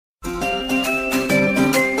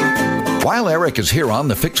While Eric is here on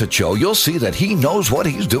the Fix-It Show, you'll see that he knows what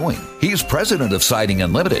he's doing. He's president of Siding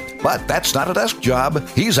Unlimited, but that's not a desk job.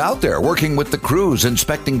 He's out there working with the crews,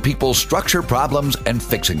 inspecting people's structure problems and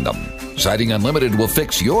fixing them. Siding Unlimited will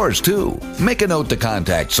fix yours, too. Make a note to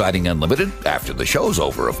contact Siding Unlimited after the show's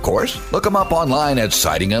over, of course. Look them up online at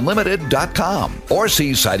sidingunlimited.com or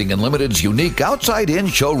see Siding Unlimited's unique outside-in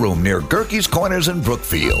showroom near Gerke's Corners in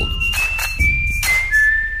Brookfield.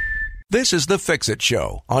 This is the Fix-It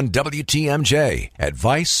Show on WTMJ.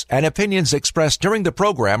 Advice and opinions expressed during the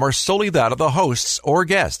program are solely that of the hosts or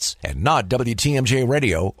guests and not WTMJ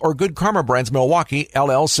Radio or Good Karma Brands Milwaukee,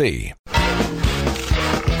 LLC.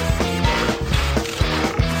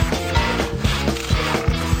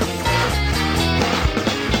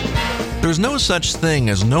 There's no such thing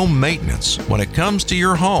as no maintenance when it comes to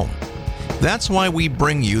your home. That's why we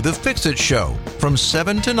bring you the Fix-It Show from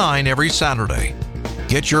 7 to 9 every Saturday.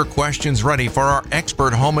 Get your questions ready for our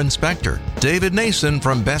expert home inspector, David Nason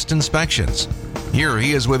from Best Inspections. Here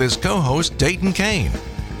he is with his co-host, Dayton Kane.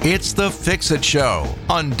 It's the Fix-It Show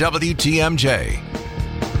on WTMJ.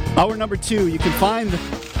 Hour number 2, you can find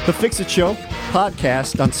the Fix-It Show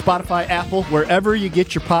podcast on Spotify, Apple, wherever you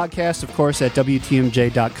get your podcast, of course, at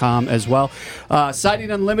WTMJ.com as well.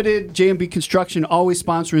 Siding Unlimited, J&B Construction, always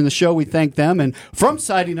sponsoring the show. We thank them. And from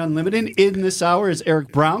Siding Unlimited in this hour is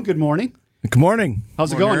Eric Brown. Good morning. Good morning.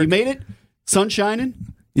 How's it going? Eric. You made it? Sun shining?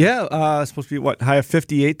 Yeah, it's supposed to be, high of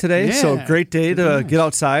 58 today? Yeah. So great day to get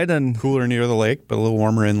outside. And cooler near the lake, but a little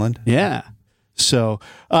warmer inland. Yeah. So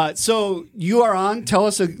you are on. Tell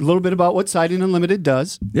us a little bit about what Siding Unlimited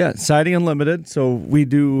does. Yeah, Siding Unlimited. So we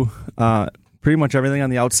do pretty much everything on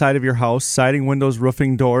the outside of your house, siding, windows,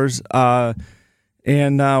 roofing, doors. And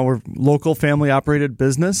we're local family-operated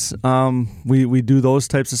business. We do those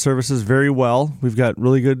types of services very well. We've got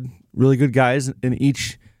really good guys in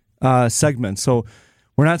each segment. So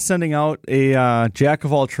we're not sending out a jack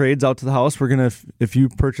of all trades out to the house. We're gonna, if you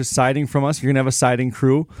purchase siding from us, you're gonna have a siding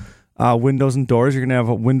crew. Windows and doors, you're gonna have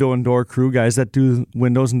a window and door crew, guys that do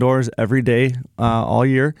windows and doors every day, all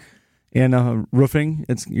year. And roofing,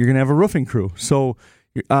 you're gonna have a roofing crew. So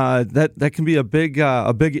that can be a big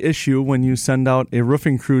issue when you send out a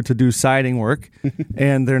roofing crew to do siding work,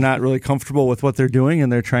 and they're not really comfortable with what they're doing,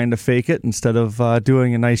 and they're trying to fake it instead of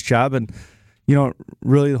doing a nice job. And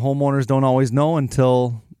really, the homeowners don't always know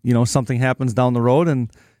until something happens down the road,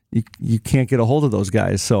 and you can't get a hold of those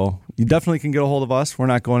guys. So you definitely can get a hold of us. We're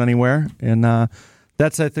not going anywhere, and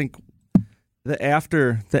that's, I think, the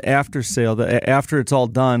after sale, after it's all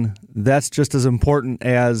done. That's just as important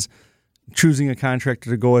as choosing a contractor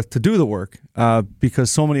to go with to do the work,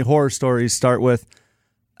 because so many horror stories start with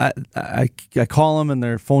I call them and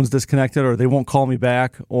their phone's disconnected, or they won't call me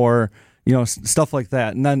back, or stuff like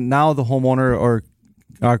that. And then now the homeowner or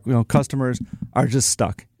our customers are just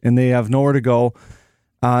stuck and they have nowhere to go,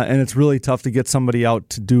 and it's really tough to get somebody out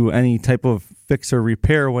to do any type of fix or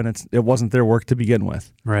repair when it wasn't their work to begin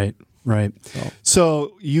with. Right.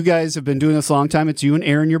 So you guys have been doing this a long time. It's you and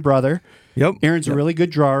Aaron, your brother. Yep. Aaron's a really good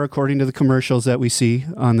drawer, according to the commercials that we see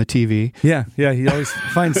on the TV. Yeah. He always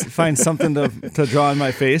finds something to draw on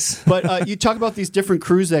my face. But you talk about these different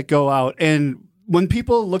crews that go out, and when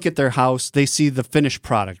people look at their house, they see the finished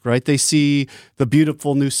product, right? They see the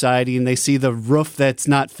beautiful new siding, they see the roof that's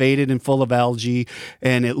not faded and full of algae,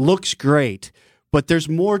 and it looks great. But there's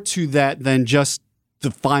more to that than just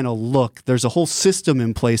the final look. There's a whole system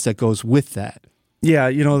in place that goes with that.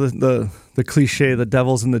 Yeah, the cliche, the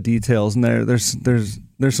devil's in the details, and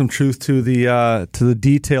there's some truth to the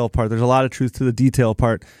detail part. There's a lot of truth to the detail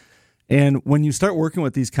part, and when you start working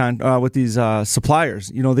with these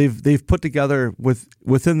suppliers, they've put together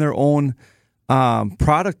within their own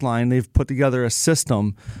product line, they've put together a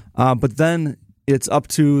system, but then it's up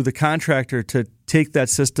to the contractor to take that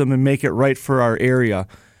system and make it right for our area.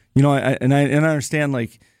 I understand,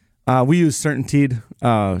 we use Certainteed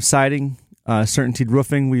siding. Certainteed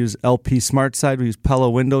roofing, we use LP Smart Side, we use Pella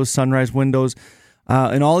windows, Sunrise windows,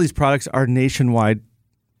 and all these products are nationwide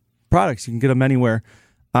products. You can get them anywhere.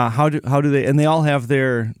 How do they? And they all have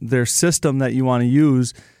their system that you want to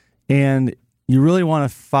use, and you really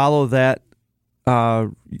want to follow that.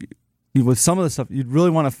 With some of the stuff, you'd really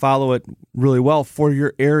want to follow it really well for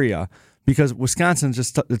your area, because Wisconsin's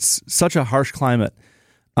it's such a harsh climate.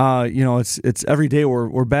 It's every day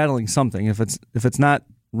we're battling something. If it's not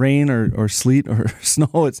rain or sleet or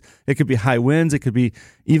snow, it could be high winds. It could be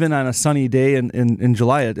even on a sunny day in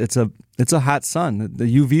July. It's a hot sun, the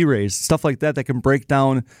UV rays, stuff like that can break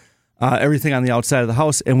down everything on the outside of the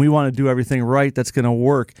house. And we want to do everything right that's going to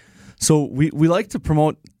work. So we like to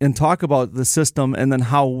promote and talk about the system and then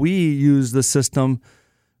how we use the system.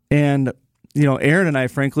 And Aaron and I,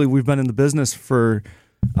 frankly, we've been in the business for,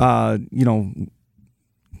 close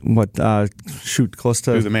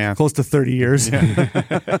Do the math. close to 30 years.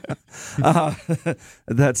 Yeah.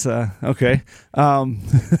 That's okay.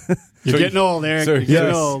 You're getting old, Eric. So You're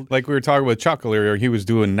getting old. like we were talking with Chuck earlier, he was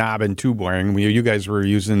doing knob and tube wiring. You guys were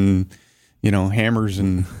using, hammers,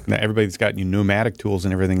 and everybody's got pneumatic tools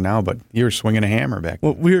and everything now, but you were swinging a hammer back then.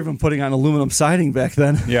 Well, we were even putting on aluminum siding back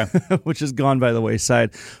then. Yeah. Which has gone by the wayside.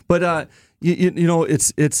 But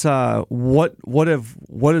it's what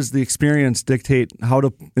does the experience dictate how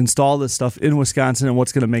to install this stuff in Wisconsin and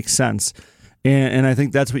what's going to make sense, and I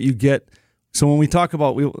think that's what you get. So when we talk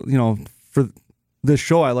about for this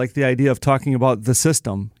show, I like the idea of talking about the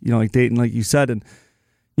system. Like Dayton, like you said, and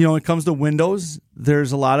when it comes to windows,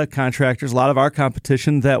 there's a lot of contractors, a lot of our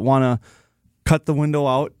competition that want to cut the window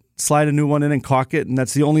out, slide a new one in, and caulk it, and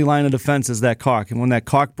that's the only line of defense is that caulk. And when that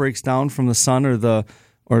caulk breaks down from the sun or the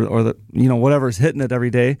whatever's hitting it every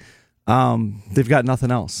day, they've got nothing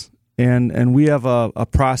else. And we have a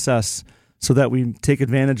process so that we take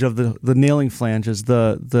advantage of the nailing flanges,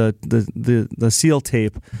 the seal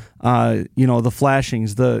tape, the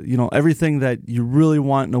flashings, everything that you really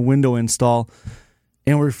want in a window install.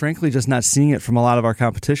 And we're frankly just not seeing it from a lot of our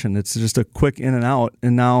competition. It's just a quick in and out.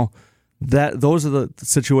 And now those are the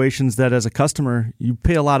situations that as a customer, you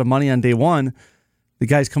pay a lot of money on day one. The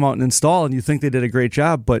guys come out and install, and you think they did a great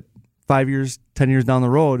job, but 5 years, 10 years down the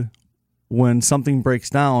road, when something breaks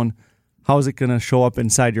down, how is it going to show up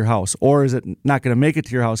inside your house? Or is it not going to make it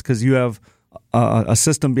to your house because you have a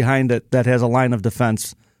system behind it that has a line of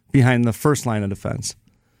defense behind the first line of defense?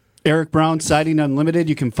 Eric Brown, Siding Unlimited.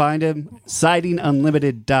 You can find him,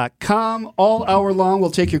 sidingunlimited.com. All hour long,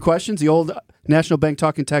 we'll take your questions. The old National Bank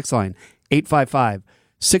Talking text line,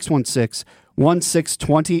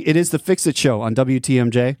 855-616-1620. It is the Fix-It Show on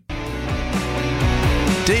WTMJ.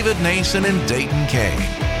 David Nason and Dayton Kane.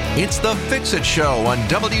 It's the Fix-It Show on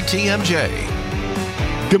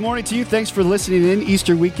WTMJ. Good morning to you. Thanks for listening in.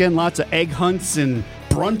 Easter weekend, lots of egg hunts and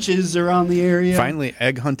brunches around the area. Finally,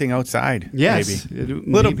 egg hunting outside. Yes.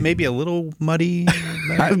 Maybe a little muddy.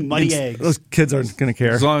 Muddy eggs. Those kids aren't going to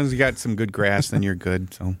care. As long as you got some good grass, then you're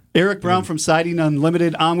good. So Eric Brown from Siding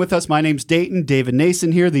Unlimited on with us. My name's Dayton. David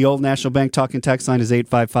Nason here. The old National Bank Talking text line is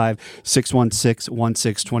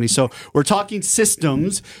 855-616-1620. So we're talking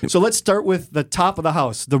systems. So let's start with the top of the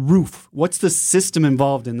house, the roof. What's the system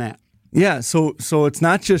involved in that? Yeah, so it's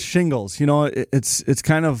not just shingles. It's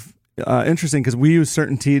kind of interesting because we use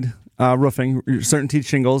Certainteed roofing, Certainteed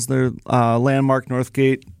shingles. They're Landmark,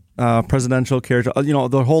 Northgate, Presidential, Carriage,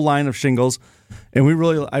 the whole line of shingles. And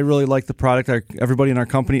I really like the product. Everybody in our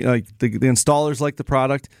company, like the installers, like the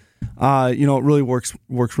product. It really works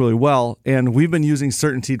really well. And we've been using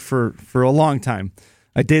Certainteed for a long time.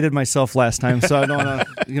 I dated myself last time, so I don't want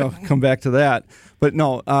to come back to that. But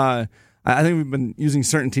no, I think we've been using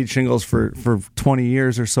Certainteed shingles for 20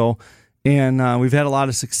 years or so. And we've had a lot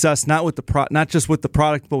of success, not just with the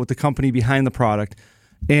product, but with the company behind the product.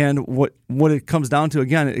 And what it comes down to,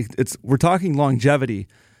 again, we're talking longevity.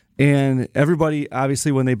 And everybody,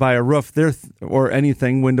 obviously, when they buy a roof, or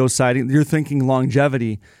anything, windows, siding, you're thinking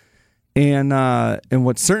longevity. And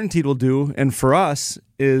what Certainteed will do, and for us,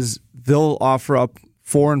 is they'll offer up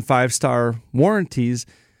 4- and 5-star warranties,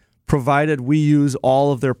 provided we use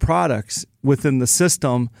all of their products within the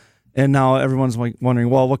system. And now everyone's wondering,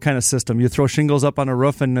 well, what kind of system? You throw shingles up on a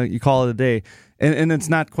roof and you call it a day. And it's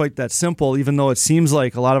not quite that simple, even though it seems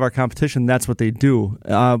like a lot of our competition, that's what they do.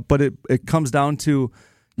 But it comes down to,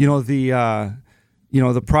 the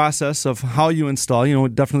process of how you install.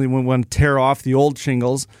 Definitely when we want to tear off the old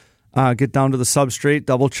shingles, get down to the substrate,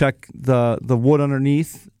 double check the wood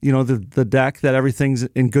underneath, the deck, that everything's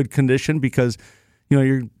in good condition, because,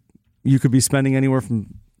 you could be spending anywhere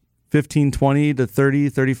from $15,000, $20,000 to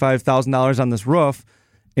 $30,000, $35,000 on this roof,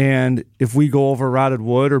 and if we go over rotted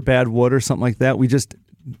wood or bad wood or something like that, we just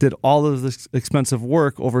did all of this expensive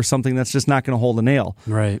work over something that's just not going to hold a nail.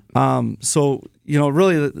 Right. So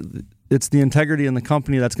really, it's the integrity in the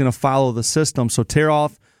company that's going to follow the system. So tear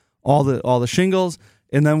off all the shingles,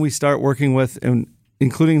 and then we start working with,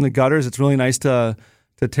 including the gutters. It's really nice to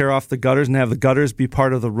tear off the gutters and have the gutters be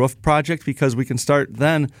part of the roof project, because we can start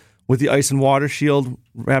then with the ice and water shield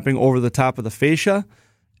wrapping over the top of the fascia,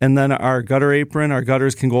 and then our gutter apron, our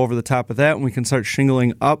gutters can go over the top of that, and we can start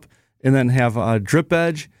shingling up and then have a drip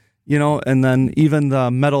edge, and then even the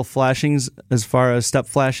metal flashings, as far as step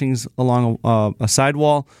flashings along a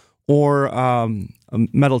sidewall, or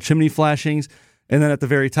metal chimney flashings, and then at the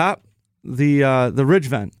very top, the ridge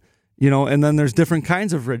vent. And then there's different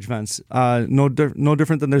kinds of ridge vents. No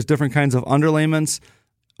different than there's different kinds of underlayments,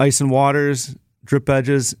 ice and waters, drip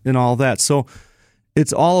edges, and all that. So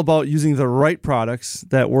it's all about using the right products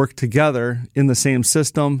that work together in the same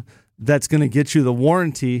system that's going to get you the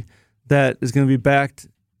warranty that is going to be backed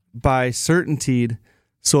by CertainTeed.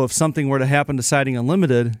 So if something were to happen to Siding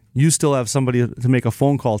Unlimited, you still have somebody to make a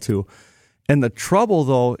phone call to. And the trouble,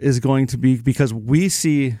 though, is going to be because we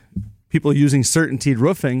see people using CertainTeed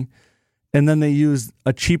roofing, and then they use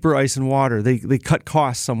a cheaper ice and water. They cut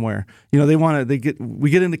costs somewhere. We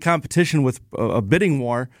get into competition with a bidding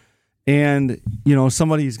war, and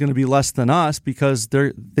somebody's going to be less than us because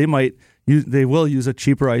they will use a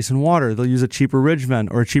cheaper ice and water. They'll use a cheaper ridge vent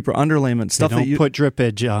or a cheaper underlayment. Stuff they don't put drip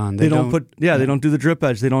edge on. They don't do the drip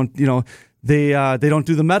edge. They don't they don't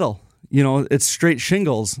do the metal. It's straight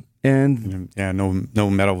shingles and no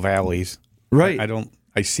metal valleys. Right.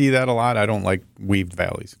 I see that a lot. I don't like weaved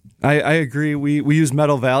valleys. I agree. We use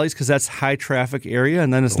metal valleys because that's high traffic area,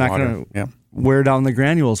 and then it's not going to wear down the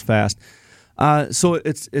granules fast. So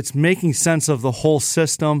it's making sense of the whole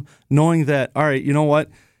system, knowing that, all right, you know what?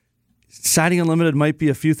 Siding Unlimited might be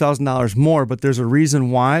a few $1,000s more, but there's a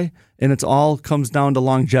reason why, and it all comes down to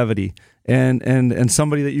longevity and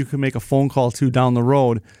somebody that you can make a phone call to down the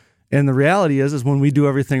road. And the reality is when we do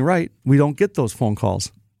everything right, we don't get those phone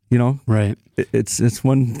calls. Right. It's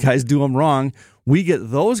when guys do them wrong. We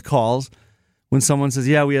get those calls when someone says,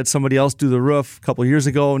 "Yeah, we had somebody else do the roof a couple of years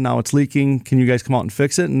ago. Now it's leaking. Can you guys come out and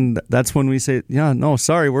fix it?" And that's when we say, "Yeah, no,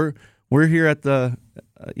 sorry, we're here at the,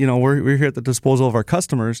 we're here at the disposal of our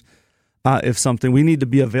customers. If something, we need to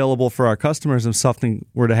be available for our customers. If something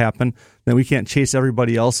were to happen, then we can't chase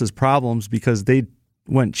everybody else's problems because they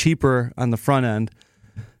went cheaper on the front end."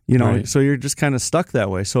 Right. So you're just kind of stuck that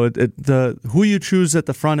way. So who you choose at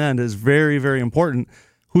the front end is very, very important.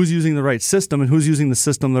 Who's using the right system and who's using the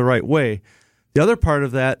system the right way. The other part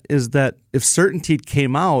of that is that if CertainTeed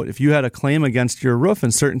came out, if you had a claim against your roof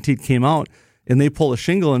and CertainTeed came out and they pull a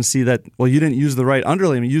shingle and see that, well, you didn't use the right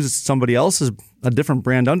underlayment, you used somebody else's, a different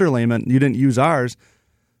brand underlayment, you didn't use ours,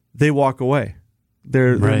 they walk away.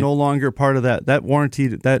 They're no longer part of that warranty,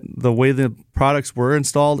 that the way the products were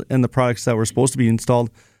installed and the products that were supposed to be installed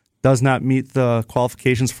does not meet the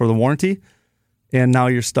qualifications for the warranty, and now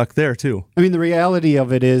you're stuck there too. I mean, the reality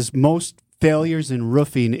of it is most failures in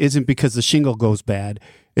roofing isn't because the shingle goes bad.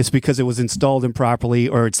 It's because it was installed improperly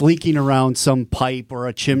or it's leaking around some pipe or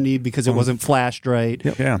a chimney because it wasn't flashed right.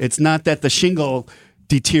 Yep. Yeah. It's not that the shingle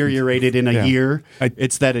deteriorated in a year.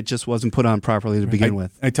 It's that it just wasn't put on properly to begin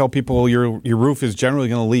with. I tell people your roof is generally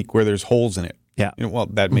going to leak where there's holes in it. Yeah.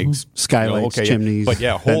 That makes skylights, chimneys. But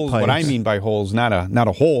holes. What I mean by holes, not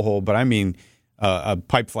a hole, but I mean a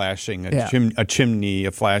pipe flashing, a chimney,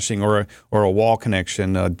 a flashing, or a wall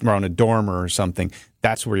connection around a dormer or something.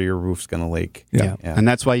 That's where your roof's going to leak. Yeah. And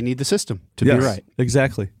that's why you need the system to be right.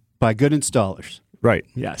 Exactly. By good installers. Right.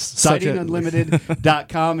 Yes.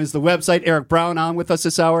 SidingUnlimited.com is the website. Eric Brown on with us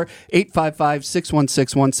this hour.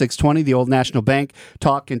 855-616-1620, the Old National Bank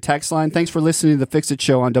talk and text line. Thanks for listening to The Fix It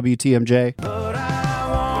Show on WTMJ.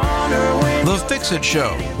 The Fix It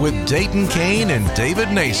Show with Dayton Kane and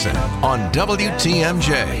David Nason on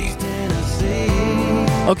WTMJ.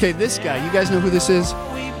 Okay, this guy, you guys know who this is?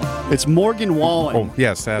 It's Morgan Wallen. Oh,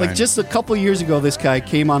 yes. Just a couple years ago, this guy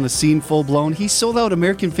came on the scene full blown. He sold out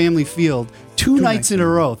American Family Field two nights in a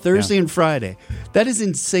row, Thursday and Friday. That is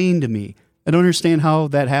insane to me. I don't understand how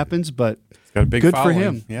that happens, but got a big good following. for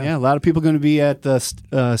him. Yeah. A lot of people going to be at the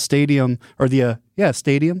stadium or the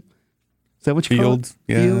stadium. Is that what you call it?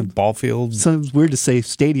 Field. Ball field. Sounds weird to say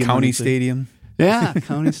stadium. County stadium. Yeah,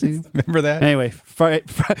 County Stadium. Remember that? Anyway,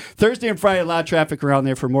 Thursday and Friday, a lot of traffic around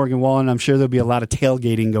there for Morgan Wallen. I'm sure there'll be a lot of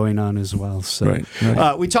tailgating going on as well. So,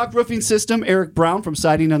 Right. We talked roofing system. Eric Brown from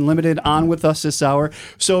Siding Unlimited on with us this hour.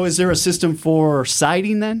 So, is there a system for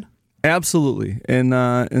siding then? Absolutely, and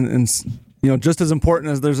just as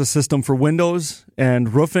important as there's a system for windows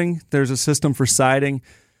and roofing, there's a system for siding.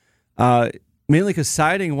 Mainly because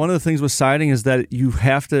siding, one of the things with siding is that you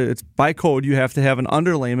have to, it's by code, you have to have an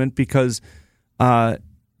underlayment because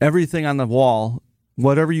everything on the wall,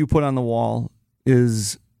 whatever you put on the wall,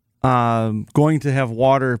 is going to have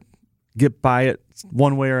water get by it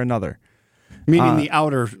one way or another. Meaning the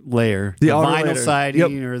outer layer, the outer vinyl layer.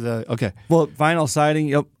 Siding or the, okay. Well, vinyl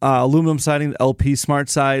siding, aluminum siding, the LP Smart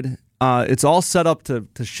Side, it's all set up to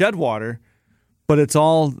shed water, but it's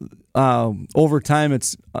all, over time,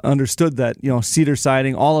 it's understood that, cedar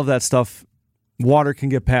siding, all of that stuff, water can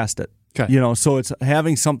get past it. Okay. So it's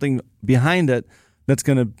having something behind it that's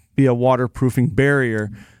going to be a waterproofing barrier,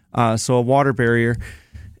 so a water barrier,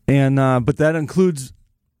 and but that includes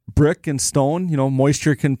brick and stone.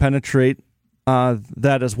 Moisture can penetrate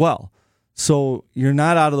that as well. So you're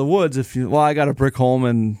not out of the woods if I got a brick home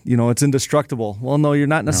and, it's indestructible. Well, no, you're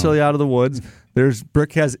not necessarily out of the woods.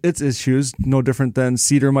 Brick has its issues, no different than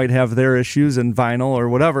cedar might have their issues and vinyl or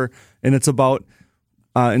whatever. And it's about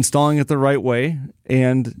installing it the right way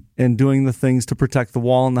and doing the things to protect the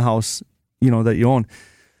wall in the house, that you own.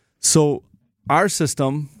 So our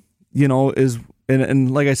system, is,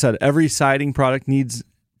 and like I said, every siding product needs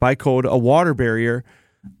by code a water barrier.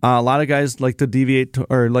 A lot of guys like to deviate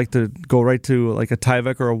or like to go right to like a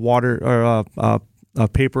Tyvek or a water or a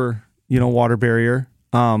paper, water barrier,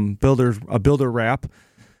 a builder wrap.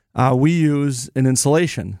 We use an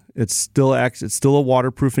insulation. It's still a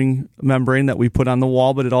waterproofing membrane that we put on the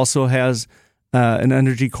wall, but it also has an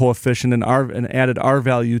energy coefficient and added R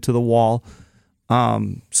value to the wall.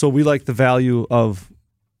 So we like the value of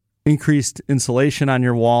increased insulation on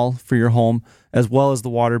your wall for your home, as well as the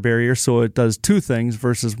water barrier. So it does two things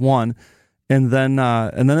versus one, and then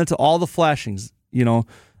it's all the flashings. Dave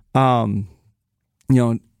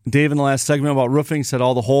in the last segment about roofing said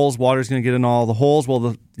all the holes, water's going to get in all the holes.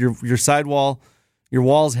 Well, your sidewall, your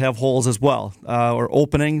walls have holes as well, or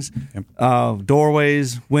openings,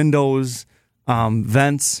 doorways, windows,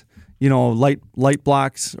 vents. Light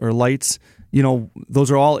blocks or lights.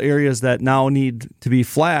 Those are all areas that now need to be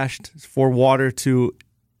flashed for water to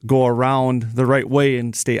go around the right way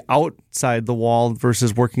and stay outside the wall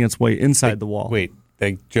versus working its way inside the wall. Wait,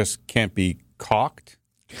 they just can't be caulked?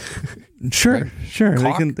 Sure.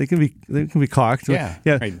 Caulk? They can be caulked. Yeah.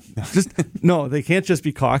 Right. No, they can't just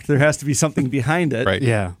be caulked. There has to be something behind it. Right.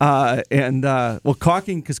 Yeah.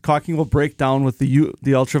 Caulking, because caulking will break down with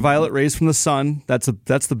the ultraviolet rays from the sun. That's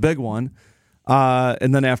the big one.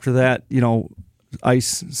 And then after that,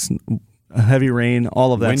 ice, heavy rain,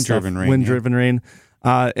 all of that stuff. Wind-driven rain.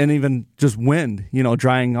 And even just wind,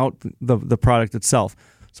 drying out the product itself.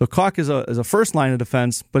 So caulk is a first line of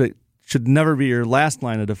defense, but it should never be your last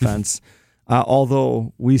line of defense.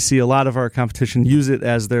 Although we see a lot of our competition use it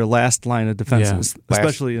as their last line of defense,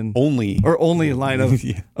 especially only line of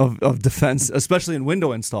defense, especially in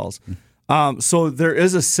window installs. So there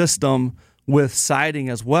is a system with siding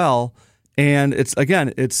as well. And it's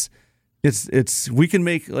we can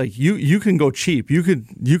make like you can go cheap. You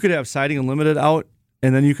could have Siding Unlimited out,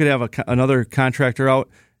 and then you could have another contractor out,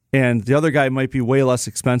 and the other guy might be way less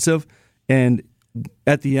expensive. And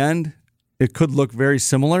at the end, it could look very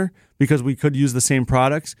similar because we could use the same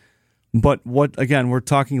products. But we're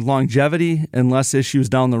talking longevity and less issues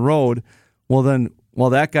down the road. Well, then,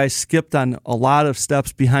 that guy skipped on a lot of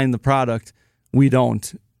steps behind the product, we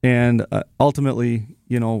don't. And ultimately,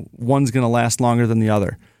 one's going to last longer than the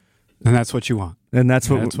other. And that's what you want. And we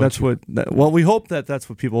hope that's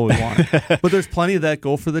what people would want. But there's plenty of that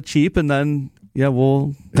go for the cheap, and then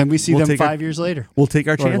we see them 5 years later. We'll take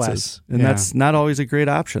our chances, and that's not always a great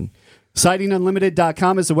option.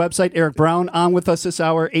 SidingUnlimited.com is the website. Eric Brown on with us this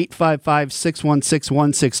hour,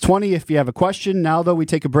 855-616-1620. If you have a question. Now, though, we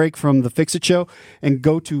take a break from the Fix It Show and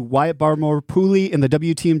go to Wyatt Barmore Pooley in the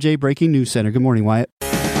WTMJ Breaking News Center. Good morning, Wyatt.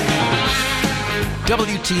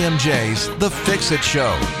 WTMJ's The Fix-It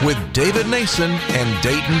Show with David Nason and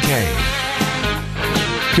Dayton Kane.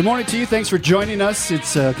 Good morning to you. Thanks for joining us.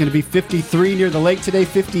 It's going to be 53 near the lake today,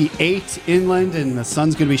 58 inland, and the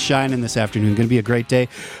sun's going to be shining this afternoon. Going to be a great day.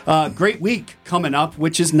 Great week coming up,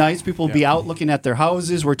 which is nice. People will be out looking at their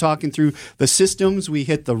houses. We're talking through the systems. We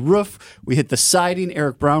hit the roof. We hit the siding.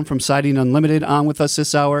 Eric Brown from Siding Unlimited on with us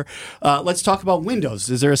this hour. Let's talk about windows.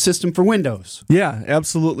 Is there a system for windows? Yeah,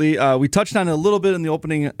 absolutely. We touched on it a little bit in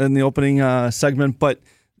the opening segment, but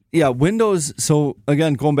yeah, windows. So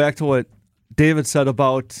again, going back to what David said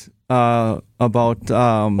about holes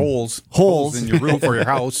in your roof or your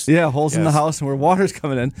house. Yeah, holes in the house and where water's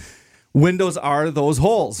coming in. Windows are those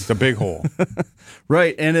holes. It's a big hole.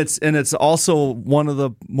 Right, and it's also one of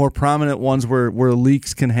the more prominent ones where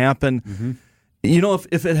leaks can happen. Mm-hmm.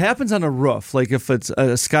 If it happens on a roof, like if it's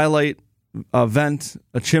a skylight, a vent,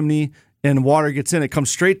 a chimney, and water gets in, it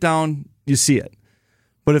comes straight down, you see it.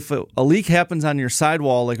 But if a leak happens on your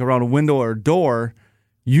sidewall, like around a window or a door,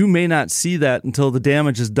 you may not see that until the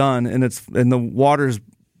damage is done and the water's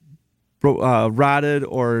rotted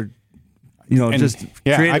or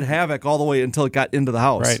created havoc all the way until it got into the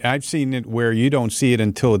house. Right. I've seen it where you don't see it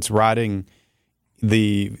until it's rotting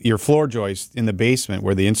your floor joist in the basement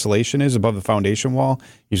where the insulation is above the foundation wall.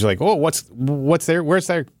 You're like, oh, what's there? Where's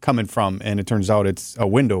that coming from? And it turns out it's a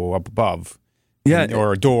window up above. Yeah,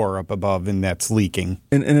 or a door up above, and that's leaking.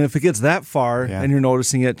 And if it gets that far and you're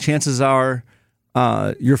noticing it, chances are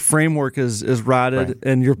your framework is rotted,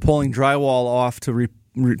 and you're pulling drywall off to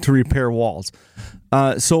repair walls.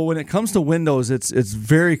 So when it comes to windows, it's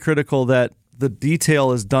very critical that the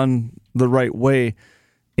detail is done the right way.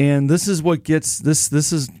 And this is what gets this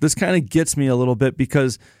kind of gets me a little bit,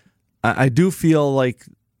 because I do feel like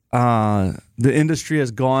the industry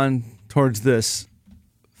has gone towards this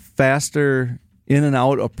faster in and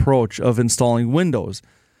out approach of installing windows.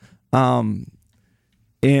 And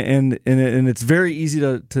it's very easy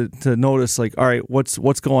to notice, like, all right,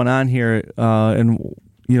 what's going on here, and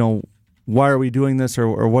why are we doing this,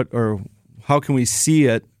 or how can we see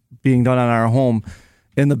it being done on our home?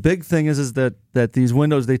 And the big thing is that these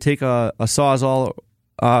windows, they take a Sawzall,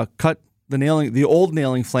 cut the old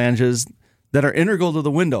nailing flanges that are integral to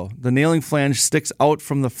the window. The nailing flange sticks out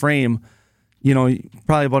from the frame,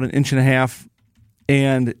 probably about 1.5 inches,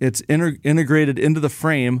 and it's integrated into the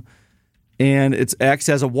frame, and it acts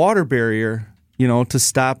as a water barrier, to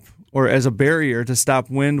stop, or as a barrier to stop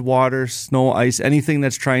wind, water, snow, ice, anything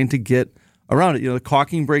that's trying to get around it. The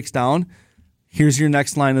caulking breaks down. Here's your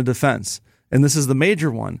next line of defense. And this is the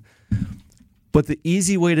major one. But the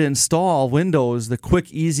easy way to install windows, the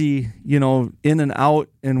quick, easy, in and out,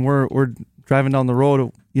 and we're driving down the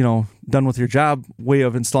road, done with your job way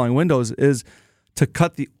of installing windows, is to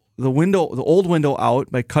cut the old window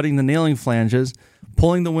out by cutting the nailing flanges,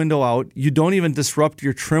 pulling the window out. You don't even disrupt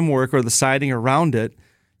your trim work or the siding around it.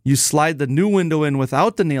 You slide the new window in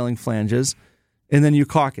without the nailing flanges, and then you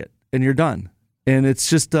caulk it, and you're done. And it's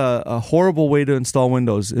just a horrible way to install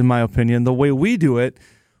windows, in my opinion. The way we do it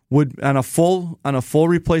would on a full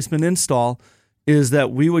replacement install is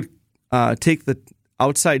that we would take the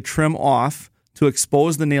outside trim off to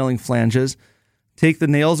expose the nailing flanges, take the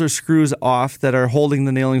nails or screws off that are holding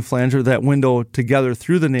the nailing flange or that window together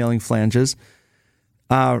through the nailing flanges,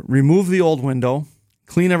 remove the old window,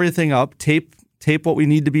 clean everything up, tape what we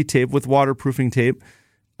need to be taped with waterproofing tape,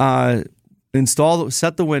 set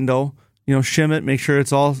the window, shim it, make sure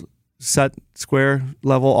it's all set, square,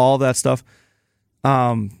 level, all that stuff.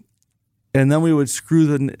 And then we would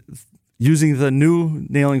screw using the new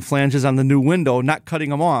nailing flanges on the new window, not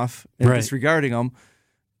cutting them off and disregarding them,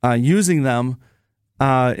 using them,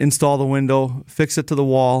 install the window, fix it to the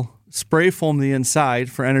wall, spray foam the inside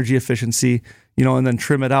for energy efficiency, and then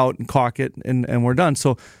trim it out and caulk it, and we're done.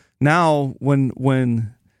 So now when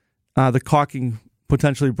the caulking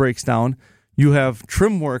potentially breaks down, you have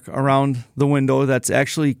trim work around the window that's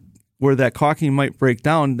actually where that caulking might break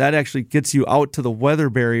down. That actually gets you out to the weather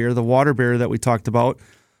barrier, the water barrier that we talked about.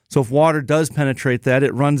 So if water does penetrate that,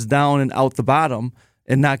 it runs down and out the bottom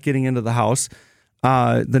and not getting into the house.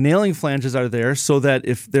 The nailing flanges are there so that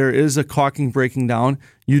if there is a caulking breaking down,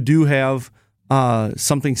 you do have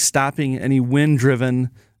something stopping any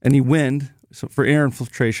wind, so for air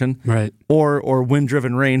infiltration, right, or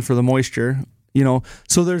wind-driven rain for the moisture.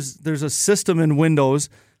 So there's a system in windows,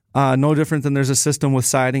 no different than there's a system with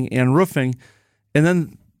siding and roofing, and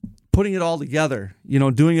then putting it all together,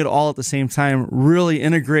 doing it all at the same time, really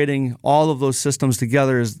integrating all of those systems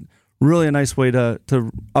together is really a nice way to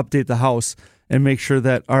update the house and make sure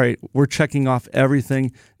that, all right, we're checking off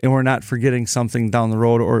everything and we're not forgetting something down the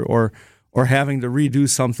road or having to redo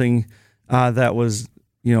something that was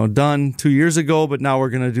done 2 years ago, but now we're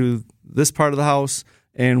going to do this part of the house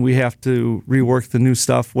and we have to rework the new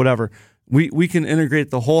stuff, whatever. We can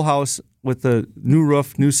integrate the whole house with the new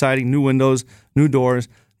roof, new siding, new windows, new doors,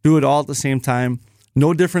 do it all at the same time.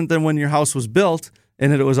 No different than when your house was built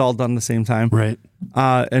and it was all done at the same time. Right.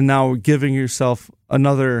 And now giving yourself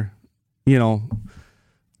another,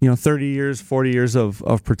 30 years, 40 years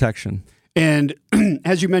of protection. And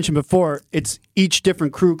as you mentioned before, it's each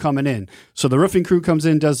different crew coming in. So the roofing crew comes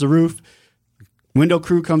in, does the roof. Window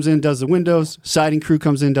crew comes in, does the windows. Siding crew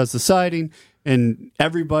comes in, does the siding. And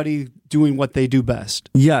everybody doing what they do best.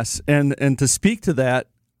 Yes. And to speak to that,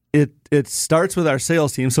 it starts with our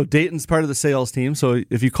sales team. So Dayton's part of the sales team. So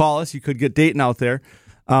if you call us, you could get Dayton out there.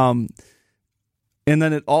 And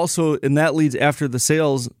then it also, and that leads after the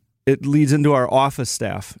sales, it leads into our office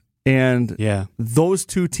staff. And those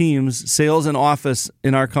two teams, sales and office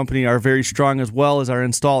in our company, are very strong, as well as our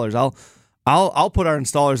installers. I'll put our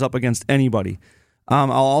installers up against anybody.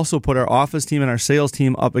 I'll also put our office team and our sales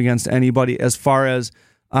team up against anybody as far as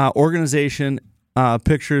organization,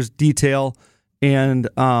 pictures, detail, and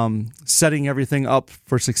setting everything up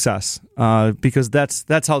for success. Because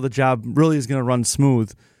that's how the job really is going to run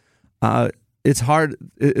smooth. It's hard.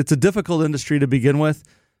 It's a difficult industry to begin with.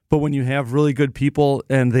 But when you have really good people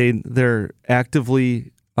and they're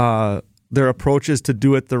actively, their approach is to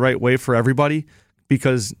do it the right way for everybody,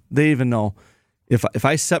 because they even know if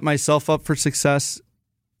I set myself up for success,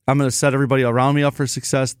 I'm going to set everybody around me up for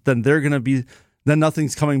success, then then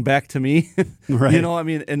nothing's coming back to me. Right.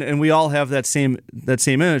 And we all have that same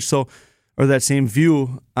image. So, or that same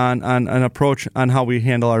view on an approach on how we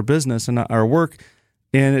handle our business and our work.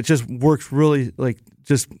 And it just works really, like,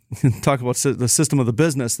 just talk about the system of the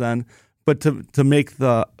business then, but to make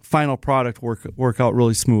the final product work out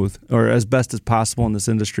really smooth, or as best as possible in this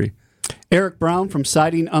industry. Eric Brown from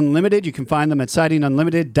Siding Unlimited. You can find them at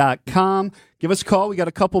sidingunlimited.com. Give us a call. We got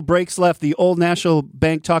a couple breaks left. The Old National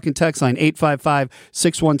Bank talking text line,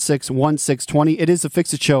 855-616-1620. It is the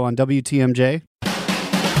Fix It Show on WTMJ.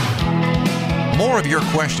 More of your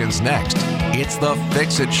questions next. It's the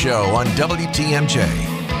Fix It Show on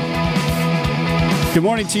WTMJ. Good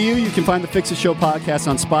morning to you. You can find the Fix It Show podcast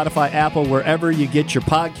on Spotify, Apple, wherever you get your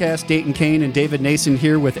podcast. Dayton Kane and David Nason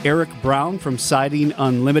here with Eric Brown from Siding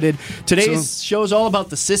Unlimited. Today's show is all about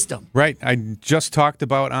the system. Right. I just talked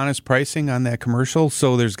about honest pricing on that commercial,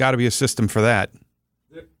 so there's got to be a system for that.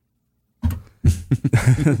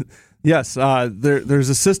 Yes, there's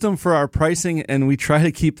a system for our pricing, and we try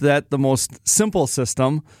to keep that the most simple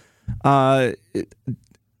system. The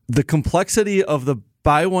complexity of the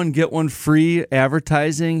buy one, get one free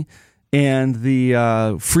advertising and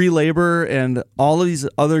the free labor and all of these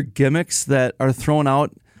other gimmicks that are thrown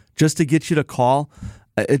out just to get you to call,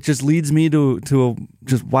 it just leads me to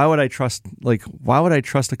just why would I trust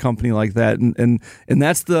a company like that? And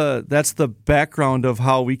that's the background of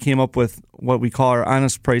how we came up with what we call our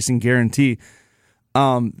honest pricing guarantee.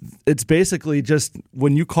 It's basically just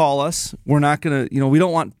when you call us, we're not going to, we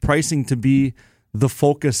don't want pricing to be the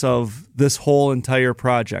focus of this whole entire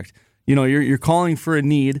project. You're calling for a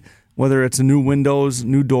need, whether it's a new windows,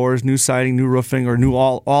 new doors, new siding, new roofing, or new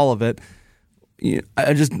all of it.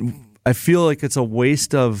 I feel like it's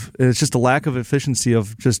just a lack of efficiency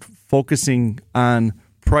of just focusing on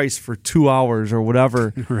price for 2 hours or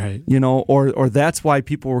whatever. Right. Or that's why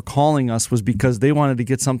people were calling us, was because they wanted to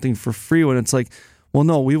get something for free, when it's like, well,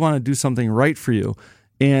 no, we want to do something right for you.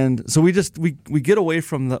 And so we get away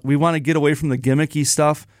from we want to get away from the gimmicky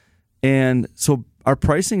stuff. And so our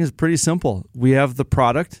pricing is pretty simple. We have the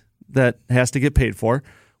product that has to get paid for.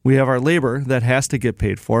 We have our labor that has to get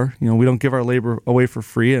paid for. We don't give our labor away for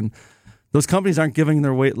free. And those companies aren't giving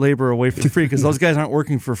their labor away for free because those guys aren't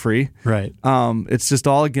working for free. Right. It's just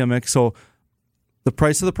all a gimmick. So the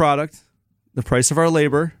price of the product, the price of our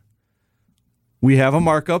labor, we have a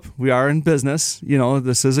markup. We are in business.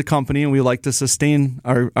 This is a company, and we like to sustain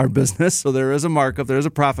our business. So there is a markup. There is a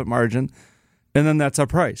profit margin, and then that's our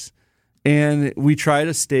price. And we try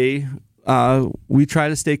to stay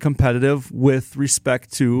competitive with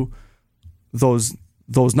respect to those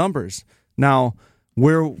numbers. Now,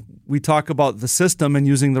 where we talk about the system and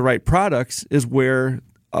using the right products is where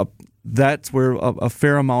that's where a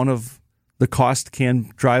fair amount of the cost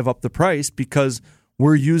can drive up the price, because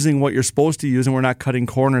we're using what you're supposed to use, and we're not cutting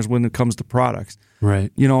corners when it comes to products.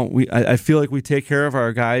 Right. I feel like we take care of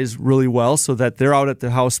our guys really well, so that they're out at the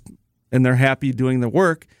house and they're happy doing the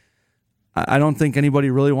work. I don't think anybody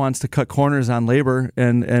really wants to cut corners on labor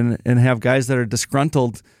and have guys that are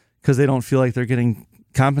disgruntled because they don't feel like they're getting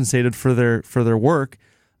compensated for their work.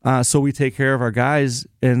 So we take care of our guys,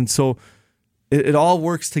 and so it all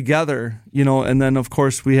works together, And then of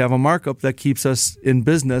course we have a markup that keeps us in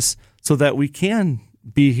business, so that we can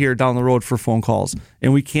be here down the road for phone calls,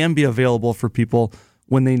 and we can be available for people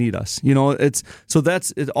when they need us.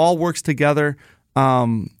 It all works together.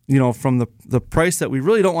 From the price that we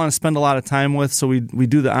really don't want to spend a lot of time with, so we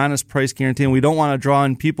do the honest price guarantee, and we don't want to draw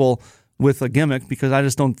in people with a gimmick, because I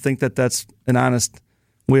just don't think that that's an honest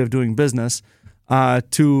way of doing business.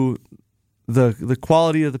 To the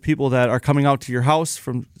quality of the people that are coming out to your house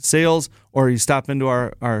from sales, or you stop into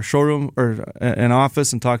our showroom or an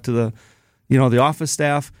office and talk to the office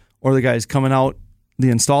staff, or the guys coming out, the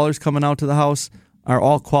installers coming out to the house, are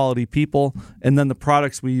all quality people. And then the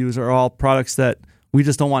products we use are all products that we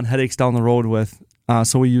just don't want headaches down the road with.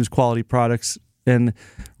 So we use quality products, and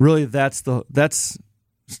really that's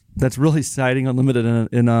really Siding Unlimited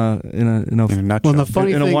in a nutshell. Well,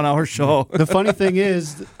 in a 1 hour show. The funny thing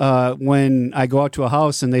is, when I go out to a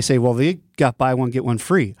house and they say, well, they got buy one, get one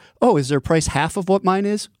free. Oh, is their price half of what mine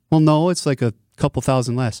is? Well, no, it's like a couple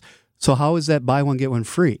thousand less. So how is that buy one, get one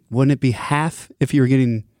free? Wouldn't it be half if you were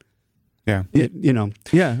getting... Yeah.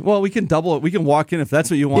 Yeah. Well, we can double it. We can walk in if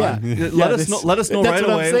that's what you want. Yeah. Let us know right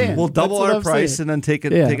away. We'll double our price and then take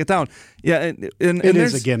it down. Yeah. And it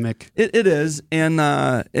is a gimmick. It is, and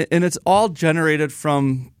it's all generated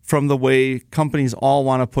from the way companies all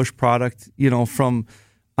want to push product. From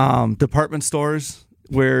department stores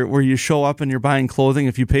where you show up and you're buying clothing.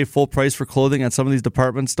 If you pay full price for clothing at some of these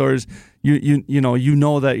department stores, you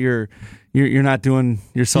know that you're not doing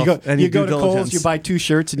yourself any due diligence. You go to Kohl's, you buy 2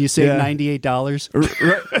 shirts, and you save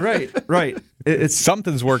 $98. Right. It's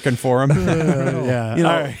Something's working for him. Yeah. You know,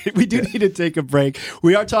 All right. We do need to take a break.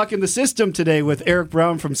 We are talking the system today with Eric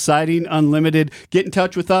Brown from Siding Unlimited. Get in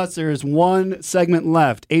touch with us. There is one segment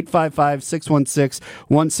left.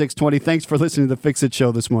 855-616-1620. Thanks for listening to the Fix It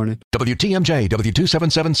Show this morning. WTMJ,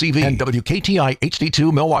 W277CV, and WKTI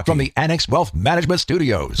HD2 Milwaukee from the Annex Wealth Management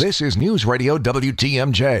Studios. This is News Radio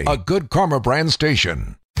WTMJ, a Good Karma brand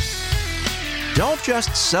station. Don't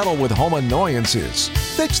just settle with home annoyances.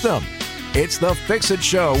 Fix them. It's the Fix It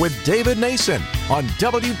Show with David Nason on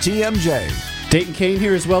WTMJ. Dayton Kane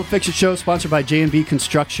here as well. Fix It Show sponsored by J&B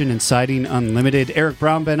Construction and Siding Unlimited. Eric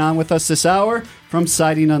Brown been on with us this hour from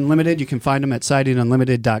Siding Unlimited. You can find him at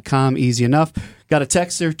sidingunlimited.com. Easy enough. Got a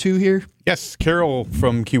text there too here? Yes, Carol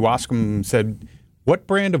from Kewaskum said, what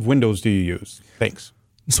brand of windows do you use? Thanks.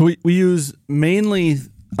 So we use mainly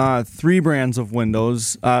 3 brands of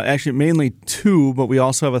windows. Actually, mainly 2, but we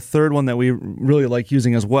also have a third one that we really like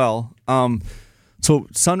using as well. So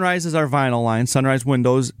Sunrise is our vinyl line, Sunrise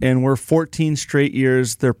Windows, and we're 14 straight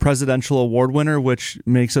years their Presidential Award winner, which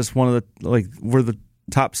makes us one of the we're the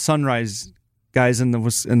top Sunrise guys in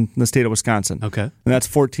the state of Wisconsin. Okay, and that's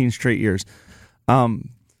 14 straight years.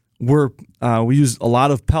 We use a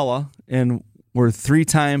lot of Pella, and we're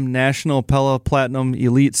 3-time National Pella Platinum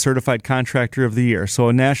Elite Certified Contractor of the Year. So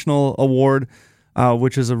a national award,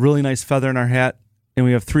 which is a really nice feather in our hat, and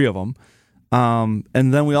we have 3 of them.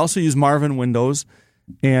 And then we also use Marvin windows,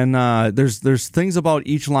 and there's things about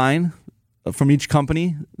each line from each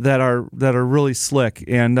company that are really slick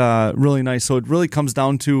and really nice. So it really comes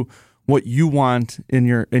down to what you want in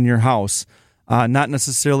your house, not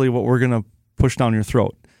necessarily what we're going to push down your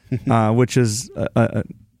throat, which is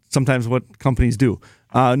sometimes what companies do.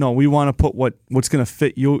 No, we want to put what's going to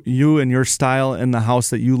fit you and your style in the house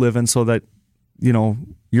that you live in, so that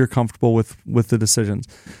you're comfortable with the decisions.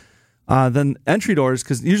 Then entry doors,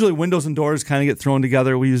 because usually windows and doors kind of get thrown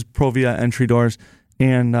together. We use Provia entry doors,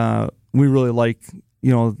 and we really like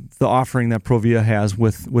the offering that Provia has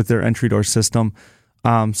with their entry door system.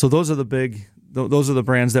 So those are the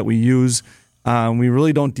brands that we use. We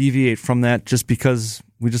really don't deviate from that, just because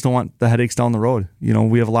we just don't want the headaches down the road.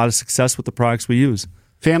 We have a lot of success with the products we use.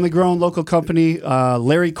 Family-grown local company,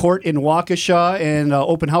 Larry Court in Waukesha, and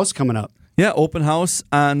open house coming up. Yeah, open house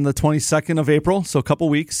on the 22nd of April, so a couple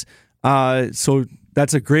weeks. So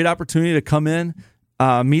that's a great opportunity to come in,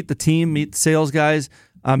 meet the team, meet the sales guys,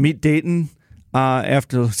 meet Dayton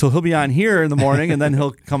so he'll be on here in the morning, and then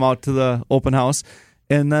he'll come out to the open house.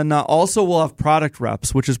 And then also we'll have product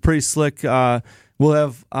reps, which is pretty slick. We'll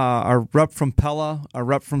have our rep from Pella, our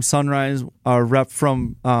rep from Sunrise, our rep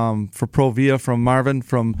from for Provia, from Marvin,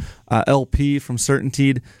 from LP, from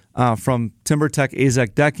Certainteed, from TimberTech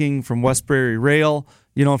AZEK Decking, from Westbury Rail.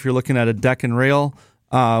 If you're looking at a deck and rail,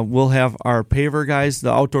 we'll have our paver guys,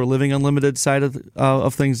 the Outdoor Living Unlimited side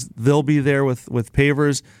of things. They'll be there with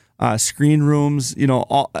pavers, screen rooms,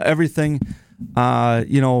 everything.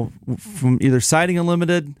 From either Siding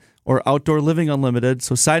Unlimited or Outdoor Living Unlimited.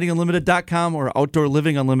 So sidingunlimited.com or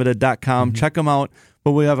outdoorlivingunlimited.com. Mm-hmm. Check them out.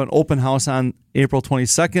 But we have an open house on April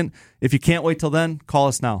 22nd. If you can't wait till then, call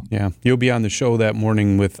us now. Yeah, you'll be on the show that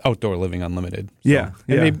morning with Outdoor Living Unlimited. So, yeah.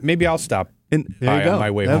 Maybe I'll stop by on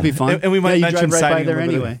my way That'd home. be fun. And we might mention drive right Siding by there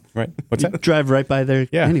Unlimited. anyway. Right. What's that? Drive right by there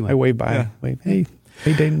anyway. I wave by. Yeah. Wave.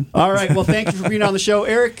 Hey, Dayton. All right. Well, thank you for being on the show,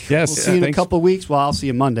 Eric. Yes. We'll see you in a couple of weeks. Well, I'll see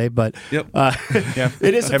you Monday, but Yep. Yeah.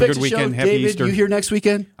 It is a Have a Fix good It show. weekend. Happy David, Easter. you here next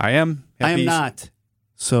weekend? I am. I am not.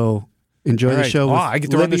 So enjoy All the right. show. Oh, with I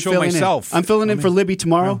get to run the Libby show filling in. myself. I'm filling in for Libby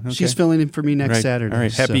tomorrow. Oh, okay. She's filling in for me next Saturday. All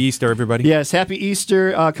right. Happy Easter, everybody. Yes, happy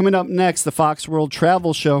Easter. Coming up next, the Fox World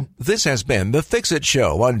Travel Show. This has been the Fix It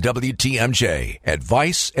Show on WTMJ.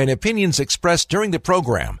 Advice and opinions expressed during the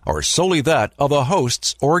program are solely that of the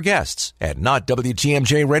hosts or guests, and not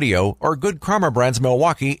WTMJ Radio or Good Karma Brands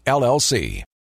Milwaukee, LLC.